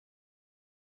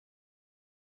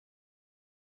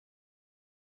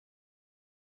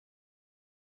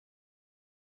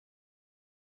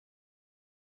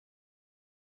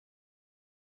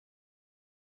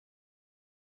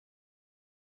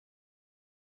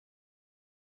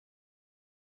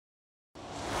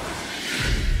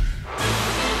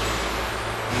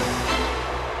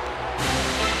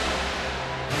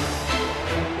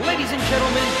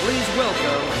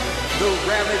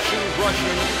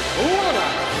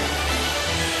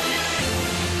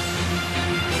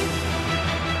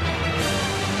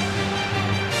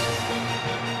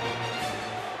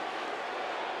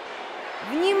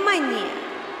Внимание!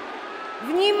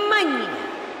 Внимание!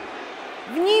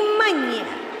 Внимание!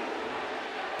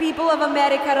 People of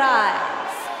America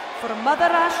rise! For Mother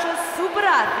Russia's super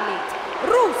athlete,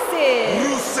 Rusev!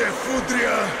 Rusev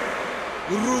Udria!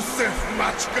 Rusev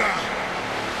Machka!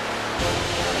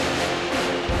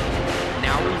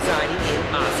 Now residing in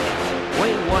Moscow,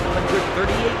 weighing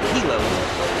 138 kilos,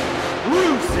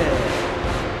 Rusev!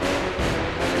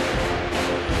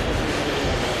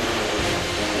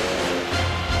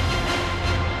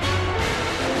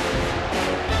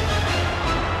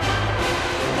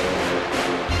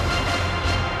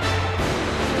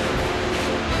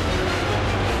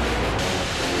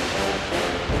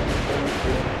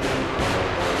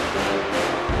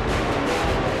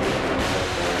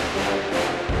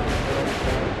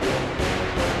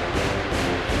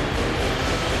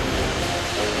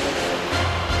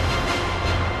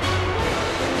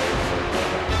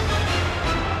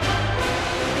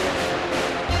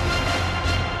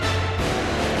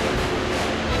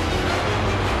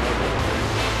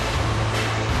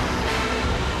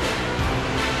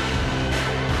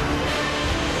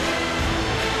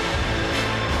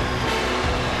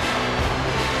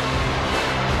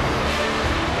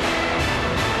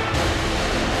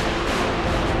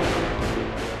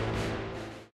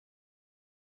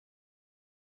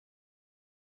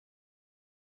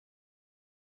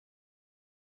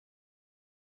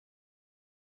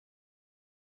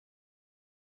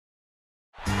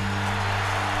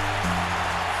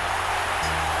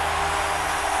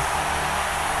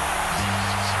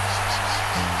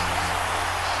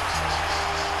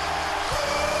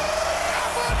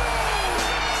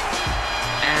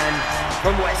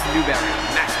 From West Newbury,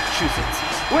 Massachusetts,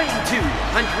 weighing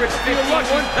 251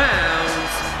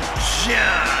 pounds,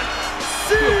 John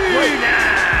Cena!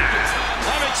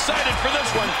 I'm excited for this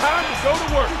one. Time to go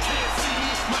to work.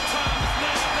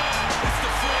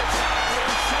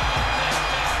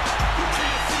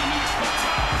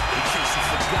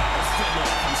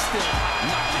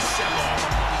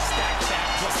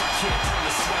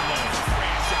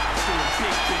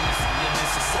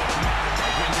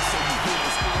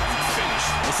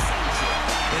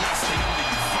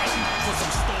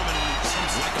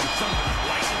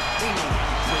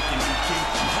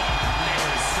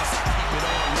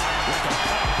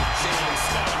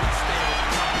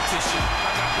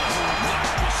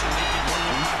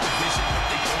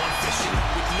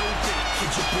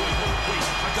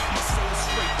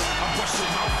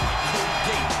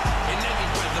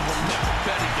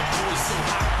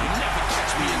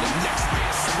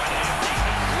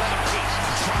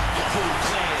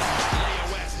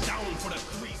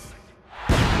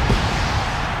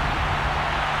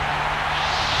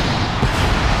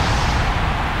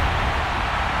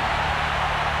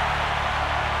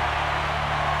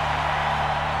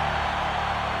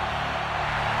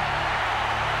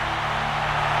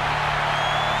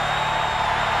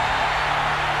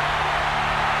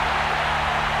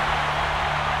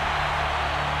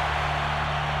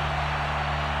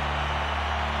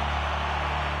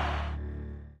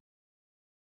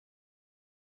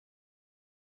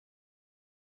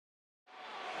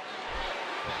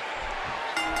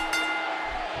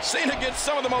 Cena gets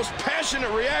some of the most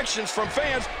passionate reactions from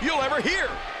fans you'll ever hear.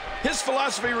 His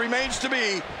philosophy remains to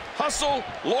be hustle,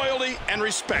 loyalty, and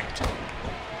respect.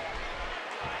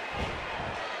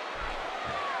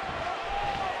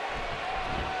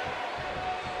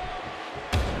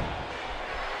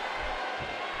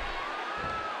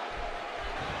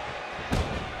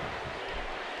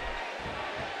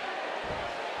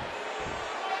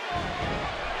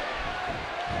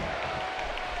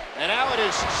 And now it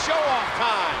is show-off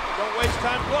time. Don't waste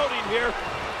time gloating here.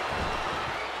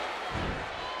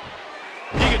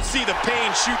 You can see the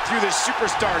pain shoot through this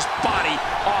superstar's body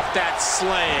off that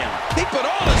slam. He put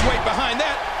all his weight behind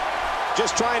that.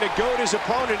 Just trying to goad his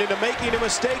opponent into making a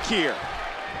mistake here.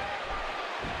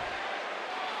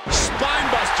 Spine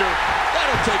buster.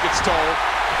 That'll take its toll.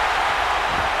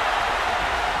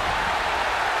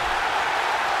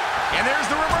 And there's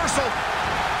the reversal.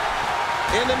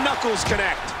 And the knuckles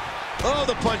connect. Oh,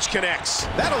 the punch connects.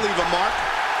 That'll leave a mark.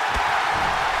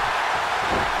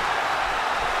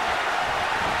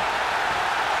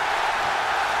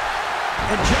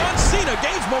 And John Cena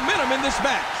gains momentum in this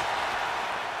match.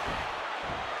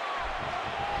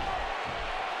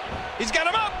 He's got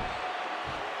him up.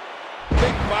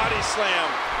 Big body slam.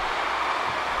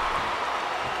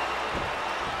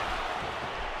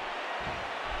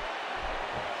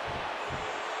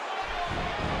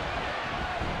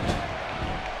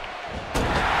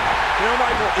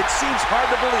 Michael, it seems hard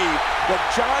to believe that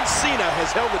John Cena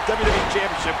has held the WWE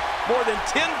Championship more than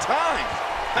 10 times.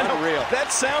 I know, Unreal.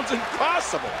 that sounds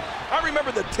impossible. I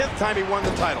remember the 10th time he won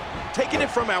the title, taking it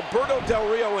from Alberto Del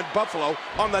Rio in Buffalo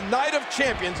on the Night of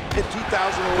Champions in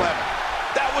 2011.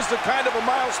 That was the kind of a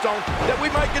milestone that we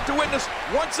might get to witness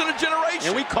once in a generation.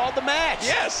 And we called the match.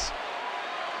 Yes.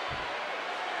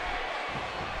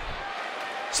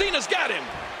 Cena's got him.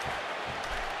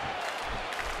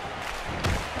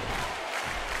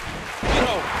 You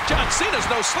know, John Cena's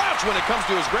no slouch when it comes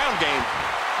to his ground game.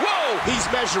 Whoa! He's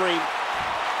measuring.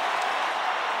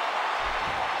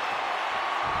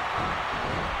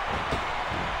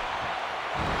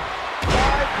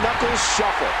 Knuckles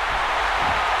shuffle.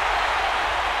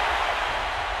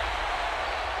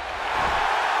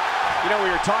 You know,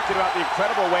 we were talking about the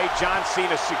incredible way John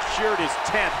Cena secured his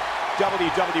 10th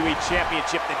WWE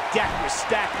Championship. The deck was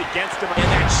stacked against him, and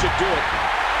that should do it.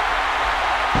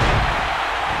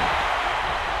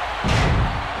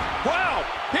 Wow!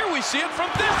 Here we see it from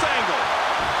this angle.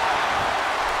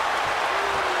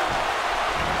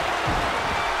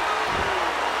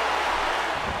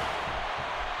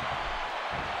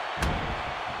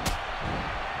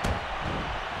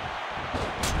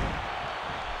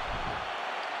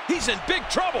 He's in big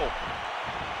trouble.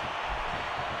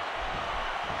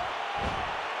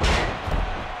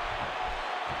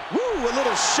 Woo, a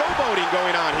little showboating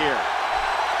going on here.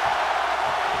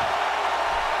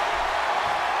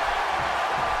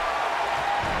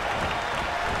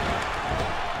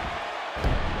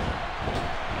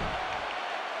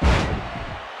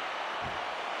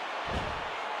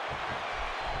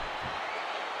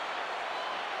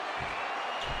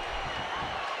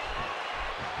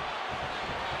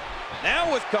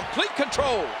 Now with complete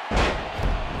control.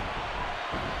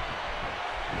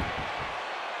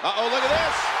 Uh-oh, look at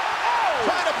this. Oh!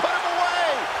 Trying to put him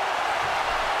away.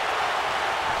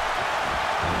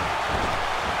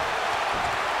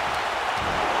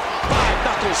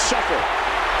 Five-knuckle shuffle.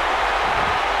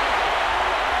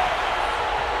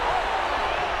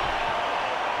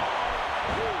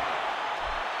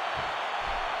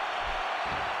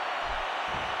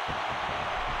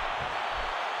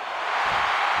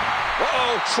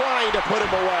 Uh-oh, trying to put him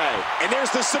away. And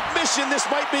there's the submission. This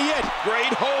might be it.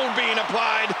 Great hold being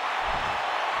applied.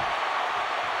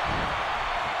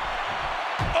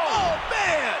 Oh,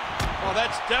 man! Oh,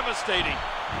 that's devastating.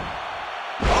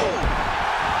 Oh!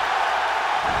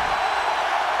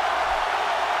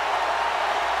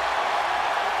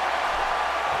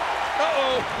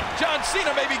 Uh-oh, John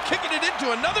Cena may be kicking it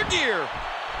into another gear.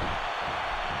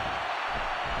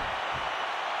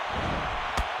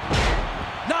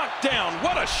 Knocked down,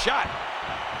 what a shot.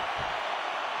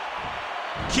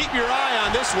 Keep your eye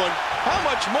on this one. How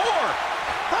much more?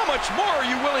 How much more are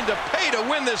you willing to pay to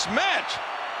win this match?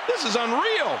 This is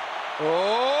unreal.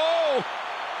 Oh!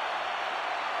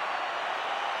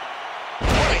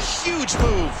 What a huge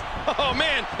move. Oh,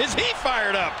 man, is he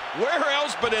fired up? Where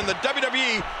else but in the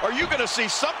WWE are you going to see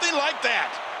something like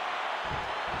that?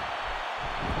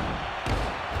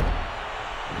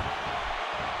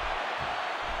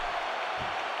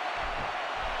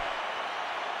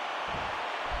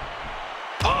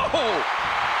 Oh!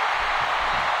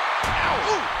 Ow!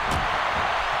 Ooh.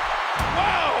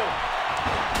 Wow!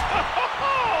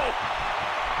 Oh!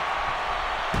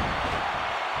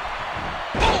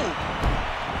 Boom!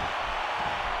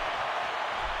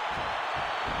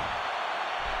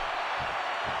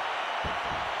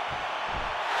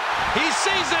 He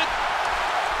sees it.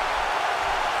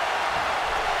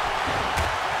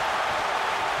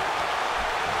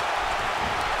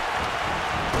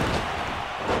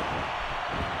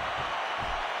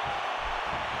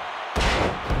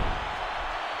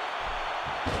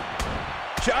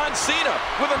 John Cena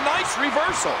with a nice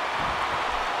reversal.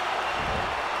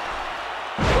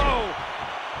 Whoa.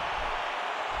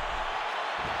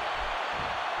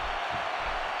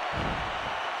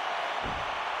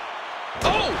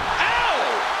 Oh, ow!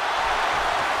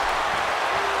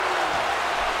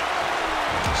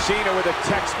 Cena with a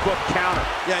textbook counter.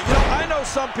 Yeah, you know, I know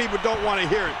some people don't want to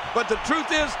hear it, but the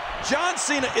truth is, John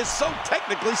Cena is so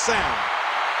technically sound.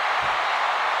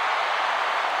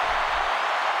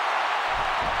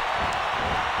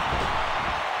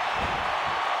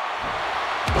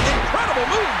 Incredible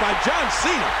move by John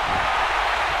Cena.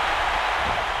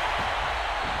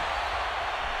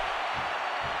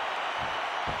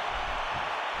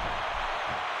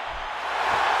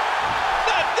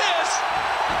 Not this.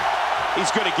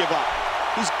 He's going to give up.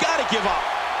 He's got to give up.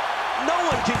 No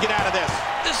one can get out of this.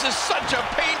 This is such a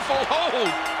painful hold.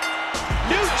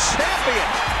 New champion.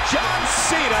 John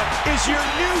Cena is your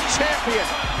new champion.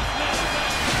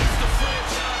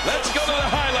 Let's go to the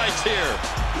highlights here.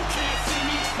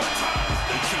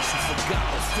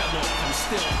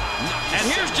 And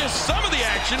here's just some of the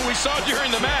action we saw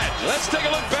during the match. Let's take a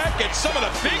look back at some of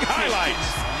the big highlights.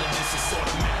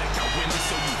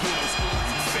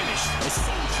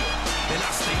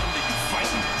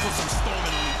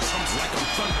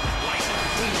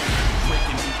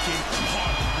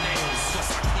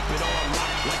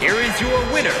 Here is your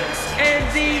winner and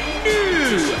the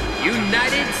new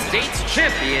United States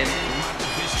Champion,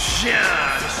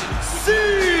 John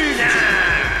Cena.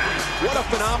 What a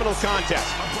phenomenal contest.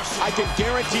 I can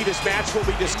guarantee this match will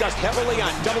be discussed heavily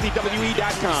on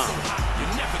WWE.com.